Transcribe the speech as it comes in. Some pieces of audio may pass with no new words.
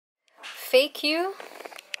Fake You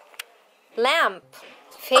Lamp.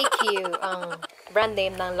 Fake You ang brand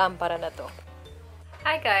name ng lampara na to.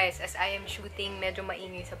 Hi guys, as I am shooting, medyo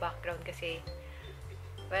maingay sa background kasi,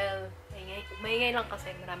 well, maingay lang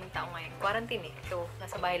kasi maraming tao ngayon. Quarantine eh. So,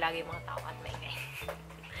 nasa bahay lagi yung mga tao at maingay.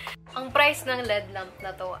 Ang price ng LED lamp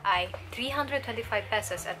na to ay 325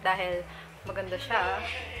 pesos at dahil maganda siya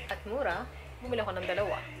at mura, bumili ako ng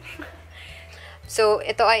dalawa. So,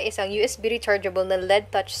 ito ay isang USB rechargeable na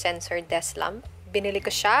LED touch sensor desk lamp. Binili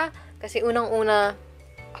ko siya kasi unang-una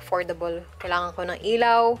affordable. Kailangan ko ng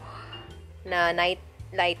ilaw na night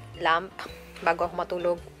light lamp bago ako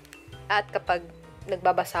matulog. At kapag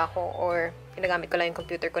nagbabasa ako or ginagamit ko lang yung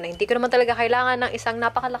computer ko na hindi ko naman talaga kailangan ng isang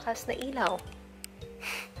napakalakas na ilaw.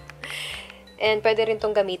 And pwede rin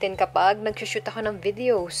tong gamitin kapag nag-shoot ako ng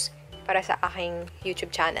videos para sa aking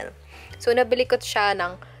YouTube channel. So, nabili ko siya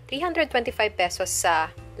ng 325 pesos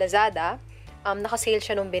sa Lazada. Naka-sale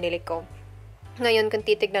siya nung binili ko. Ngayon, kung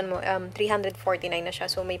titignan mo, 349 na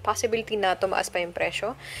siya. So, may possibility na tumaas pa yung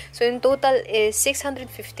presyo. So, in total is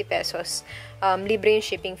 650 pesos. Libre yung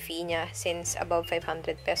shipping fee niya since above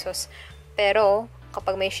 500 pesos. Pero,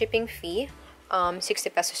 kapag may shipping fee, 60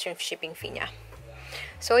 pesos yung shipping fee niya.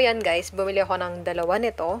 So, yan guys. Bumili ako ng dalawa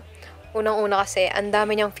nito. Unang-una kasi, ang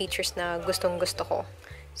dami niyang features na gustong-gusto ko.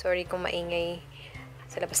 Sorry kung maingay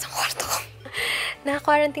sa labas ng kwarto ko.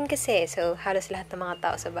 Naka-quarantine kasi. So, halos lahat ng mga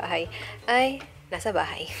tao sa bahay ay nasa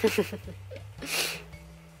bahay.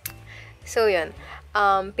 So, yun.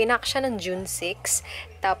 Pinak siya ng June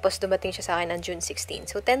 6. Tapos, dumating siya sa akin ng June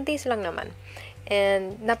 16. So, 10 days lang naman.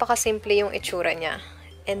 And, napaka-simple yung itsura niya.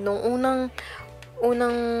 And, nung unang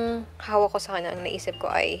hawak ko sa kanya, ang naisip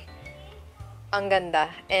ko ay ang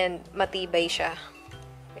ganda. And, matibay siya.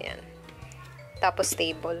 Ayan. Tapos,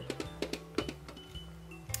 stable.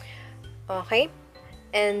 Okay?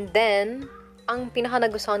 And then, ang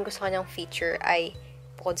pinaka-nagustuhan ko sa kanyang feature ay,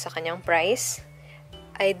 bukod sa kanyang price,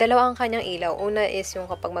 ay dalawa ang kanyang ilaw. Una is yung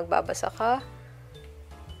kapag magbabasa ka,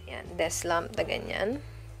 yan, desk lamp na ganyan.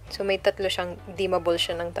 So, may tatlo siyang, dimmable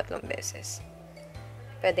siya ng 3 beses.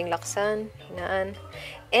 Pwedeng laksan, hinaan.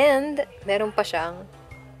 And, meron pa siyang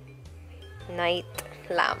night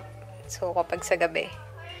lamp. So, kapag sa gabi,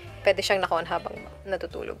 pwede siyang naka-on habang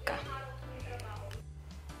natutulog ka.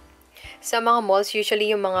 Sa mga malls,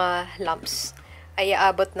 usually yung mga lamps ay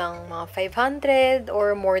aabot ng mga 500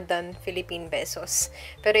 or more than Philippine pesos.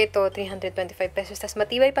 Pero ito, 325 pesos. Tas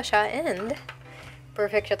matibay pa siya and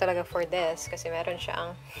perfect siya talaga for this kasi meron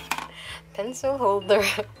siyang pencil holder.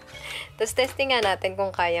 Tas testing nga natin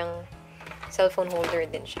kung kayang cellphone holder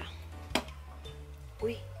din siya.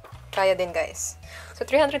 Uy, kaya din guys. So,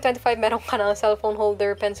 325 meron ka ng cellphone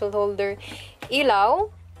holder, pencil holder, ilaw,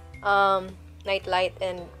 night light,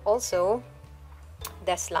 and also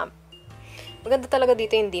desk lamp. Maganda talaga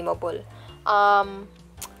dito yung dimmable.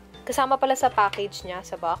 Kasama pala sa package niya,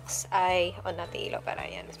 sa box, ay, natin ilaw para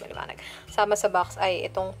yan, mas maliwanag. Kasama sa box ay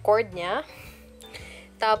itong cord niya.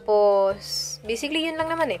 Tapos, basically yun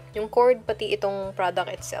lang naman eh. Yung cord, pati itong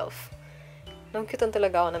product itself. Nangkitan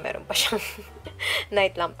talaga ako na meron pa siyang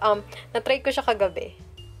night lamp. Na-try ko siya kagabi.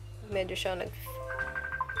 Medyo siya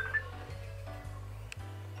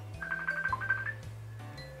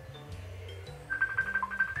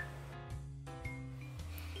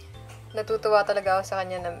natutuwa talaga ako sa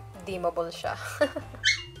kanya na dimmable siya.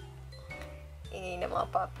 Ingay na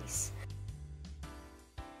mga puppies.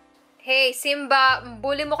 Hey, Simba!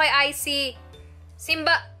 Bully mo kay Icy!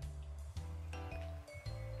 Simba!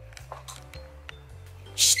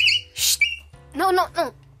 Shh! Shh! No!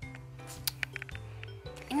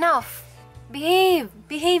 Enough! Behave!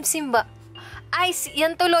 Behave, Simba! Icy!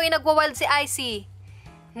 Yan tuloy, nagwawild si Icy!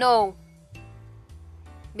 No!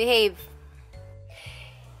 Behave!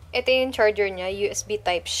 Ito yung charger niya. USB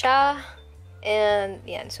type siya. And,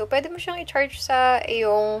 yan. So, pwede mo siyang i-charge sa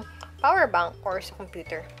iyong power bank or sa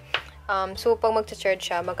computer. So, pag mag-charge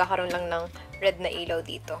siya, magkakaroon lang ng red na ilaw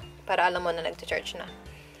dito. Para alam mo na nag-charge na.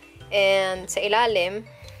 And, sa ilalim,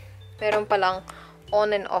 meron palang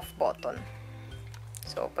on and off button.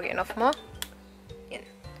 So, pag in-off mo, yan.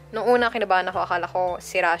 Nung una, kinabahan ako. Akala ko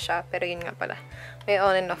sira siya. Pero yun nga pala. May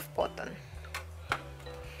on and off button.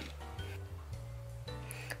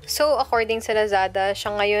 So, according sa Lazada,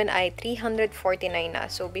 siya ngayon ay 349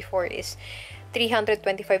 na. So, before is 325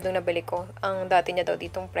 nung nabili ko. Ang dati niya daw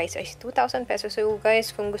ditong price ay 2,000 pesos. So,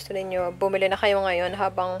 guys, kung gusto niyo bumili na kayo ngayon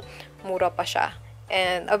habang mura pa siya.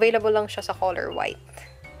 And, available lang siya sa color white.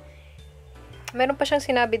 Meron pa siyang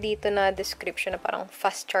sinabi dito na description na parang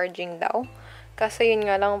fast charging daw. Kasi yun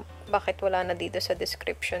nga lang, bakit wala na dito sa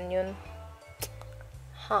description yun?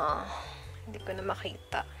 Hindi ko na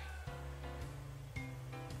makita.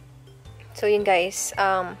 So, yun guys,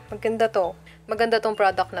 maganda to. Maganda tong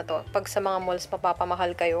product na to. Pag sa mga malls,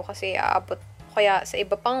 mapapamahal kayo kasi aabot, kaya sa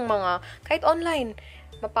iba pang mga, kahit online,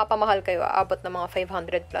 mapapamahal kayo, aabot ng mga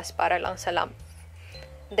 500 plus para lang sa lamp.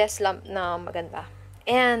 Desk lamp na maganda.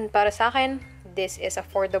 And para sa akin, this is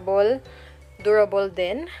affordable, durable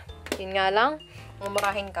din. Yun nga lang,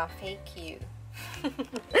 mumurahin ka, fake you.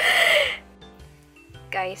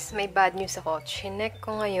 Guys, may bad news ako. Chinek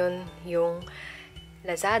ko ngayon yung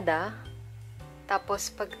Lazada.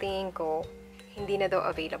 Tapos pagtingin ko, hindi na daw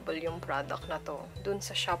available yung product na to dun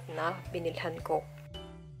sa shop na binilhan ko.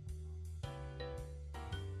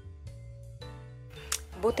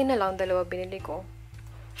 Buti na lang, dalawa binili ko.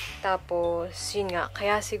 Tapos, yun nga,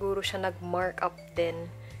 kaya siguro siya nag-markup din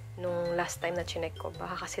nung last time na chinek ko.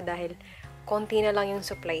 Baka kasi dahil konti na lang yung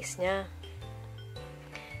supplies niya.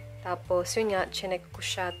 Tapos, yun nga, chinek ko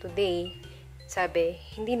siya today. Sabi,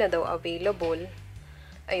 hindi na daw available.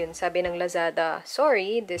 Ayun, sabi ng Lazada,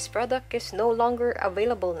 sorry, this product is no longer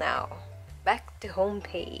available now. Back to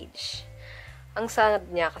homepage. Ang sad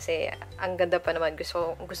niya kasi, ang ganda pa naman.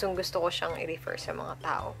 Gustong gusto ko siyang i-refer sa mga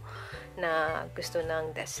tao na gusto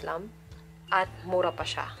ng desk lamp. At mura pa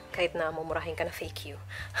siya. Kahit na mumurahin ka na fake you.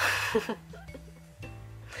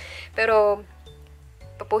 Pero,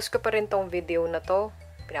 papost ko pa rin tong video na to.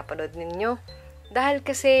 Pinapanood ninyo. Dahil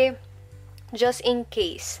kasi, just in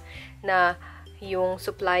case na yung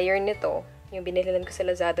supplier nito, yung binilan ko sa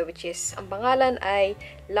Lazada, which is, ang pangalan ay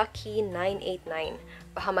Lucky 989.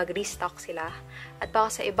 Baka mag-restock sila. At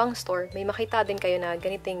baka sa ibang store, may makita din kayo na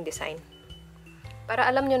ganito yung design. Para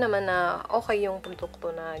alam nyo naman na okay yung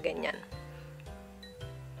produkto na ganyan.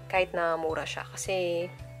 Kahit na mura siya. Kasi,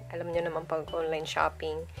 alam nyo naman pag online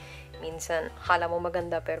shopping, minsan, akala mo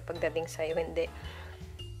maganda, pero pagdating sa'yo, hindi.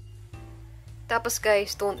 Tapos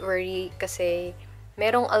guys, don't worry, kasi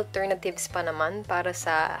merong alternatives pa naman para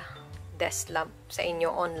sa desk lamp sa inyo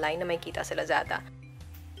online na may kita sa Lazada.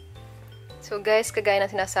 So guys, kagaya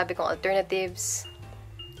ng sinasabi kong alternatives,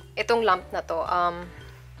 itong lamp na to,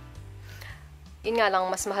 yun nga lang,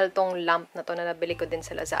 mas mahal tong lamp na to na nabili ko din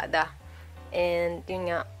sa Lazada. And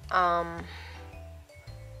yun nga,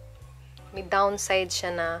 may downside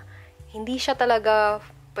siya na hindi siya talaga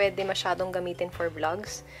pwede masyadong gamitin for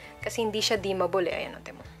vlogs kasi hindi siya dimmable eh. Ayan,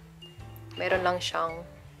 natin mo. Meron lang siyang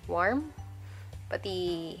warm,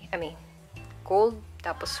 pati, cold,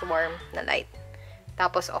 tapos warm na light.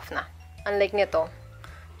 Tapos off na. Unlike nito,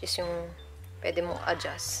 just yung pwede mong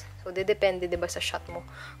adjust. So, depende diba sa shot mo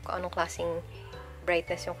kung anong klaseng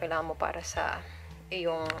brightness yung kailangan mo para sa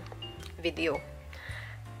iyong video.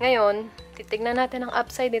 Ngayon, titignan natin ang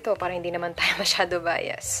upside nito para hindi naman tayo masyado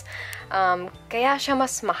bias. Kaya siya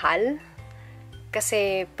mas mahal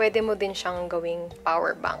kasi pwede mo din siyang gawing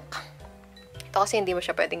power bank. Ito kasi hindi mo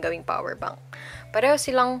siya pwedeng gawing power bank. Pareho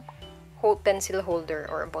silang pencil holder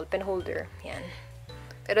or ballpen holder. Yan.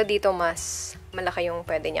 Pero dito mas malaki yung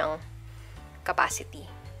pwede niyang capacity.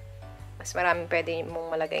 Mas maraming pwede mong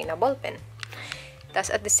malagay na ballpen. Tapos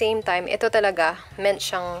at the same time, ito talaga meant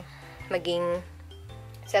siyang maging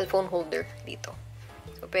cellphone holder dito.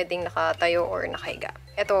 So, pwedeng nakatayo or nakahiga.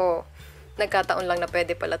 Ito, nagkataon lang na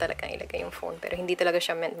pwede pala talaga ilagay yung phone. Pero hindi talaga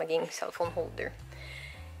siya meant maging cellphone holder.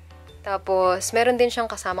 Tapos, meron din siyang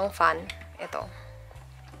kasamang fan. Ito.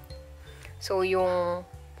 So, yung,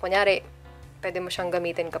 kunyari, pwede mo siyang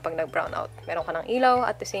gamitin kapag nag-brown out. Meron ka ng ilaw,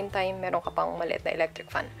 at the same time, meron ka pang maliit na electric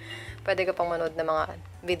fan. Pwede ka pang manood ng mga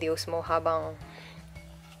videos mo habang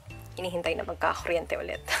inihintay na magkakakuryente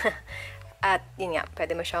ulit. At, yun nga,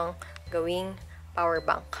 pwede mo siyang gawing power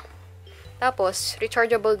bank. Tapos,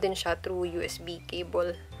 rechargeable din siya through USB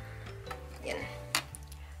cable. Yan.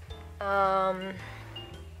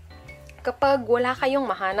 Kapag wala kayong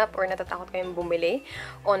mahanap or natatakot kayong bumili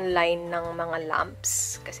online ng mga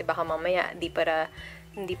lamps, kasi baka mamaya hindi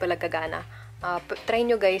pala gagana, try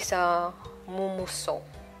nyo guys sa Mumuso.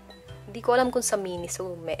 Hindi ko alam kung sa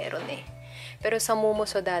Miniso meron eh. Pero sa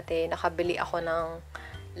Mumuso dati, nakabili ako ng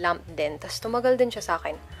lamp din. Tapos tumagal din siya sa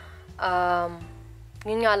akin.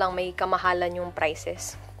 Yun nga lang, may kamahalan yung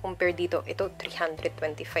prices. Compare dito, ito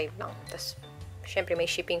 325 lang. Tapos, syempre may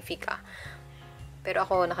shipping fee ka. Pero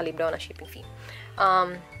ako, nakalibre ako ng shipping fee.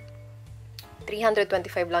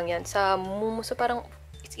 325 lang yan. Sa Mumuso parang,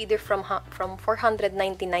 it's either from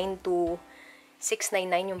 499 to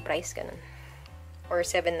 699 yung price, ganun. Or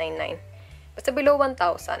 799. Basta below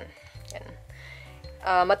 1,000. Yan.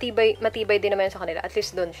 Matibay din naman sa kanila. At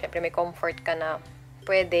least doon, syempre, may comfort ka na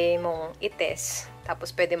pwede mong i-test.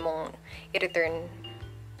 Tapos, pwede mong i-return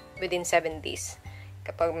within 7 days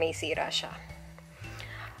kapag may sira siya.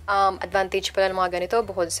 Advantage pala ng mga ganito,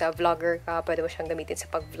 bukod sa vlogger ka, pwede mo siyang gamitin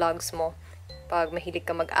sa pag-vlogs mo. Pag mahilig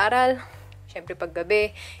ka mag-aral, Syempre pag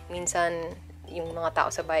gabi, minsan yung mga tao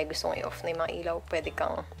sa bahay gustong i-off na yung mga ilaw, pwede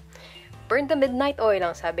kang burn the midnight oil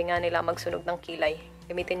lang. Sabi nga nila, magsunog ng kilay.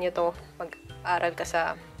 Gamitin nyo to, mag-aral ka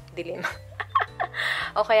sa dilim.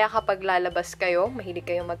 O kaya kapag lalabas kayo, mahilig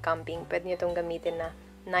kayo mag-camping, pwede nyo itong gamitin na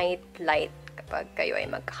night light kapag kayo ay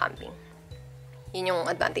magka-camping. Yun yung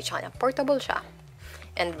advantage niya. Portable siya.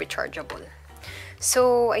 And rechargeable.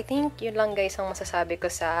 So, I think yun lang guys ang masasabi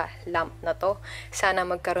ko sa lamp na to. Sana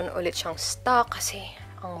magkaroon ulit siyang stock kasi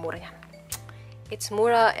ang mura niya. It's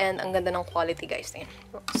mura and ang ganda ng quality guys.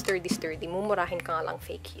 Sturdy. Mumurahin ka nga lang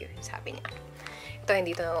fake here, sabi niya. Ito,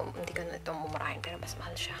 hindi ka na ito mumurahin pero mas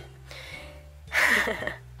mahal siya.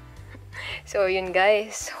 So, yun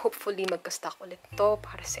guys. Hopefully, magka-stock ulit to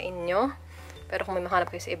para sa inyo. Pero kung may mahanap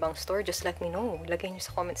kayo sa ibang store, just let me know. Lagay nyo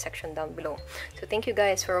sa comment section down below. So, thank you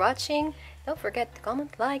guys for watching. Don't forget to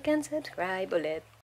comment, like, and subscribe ulit.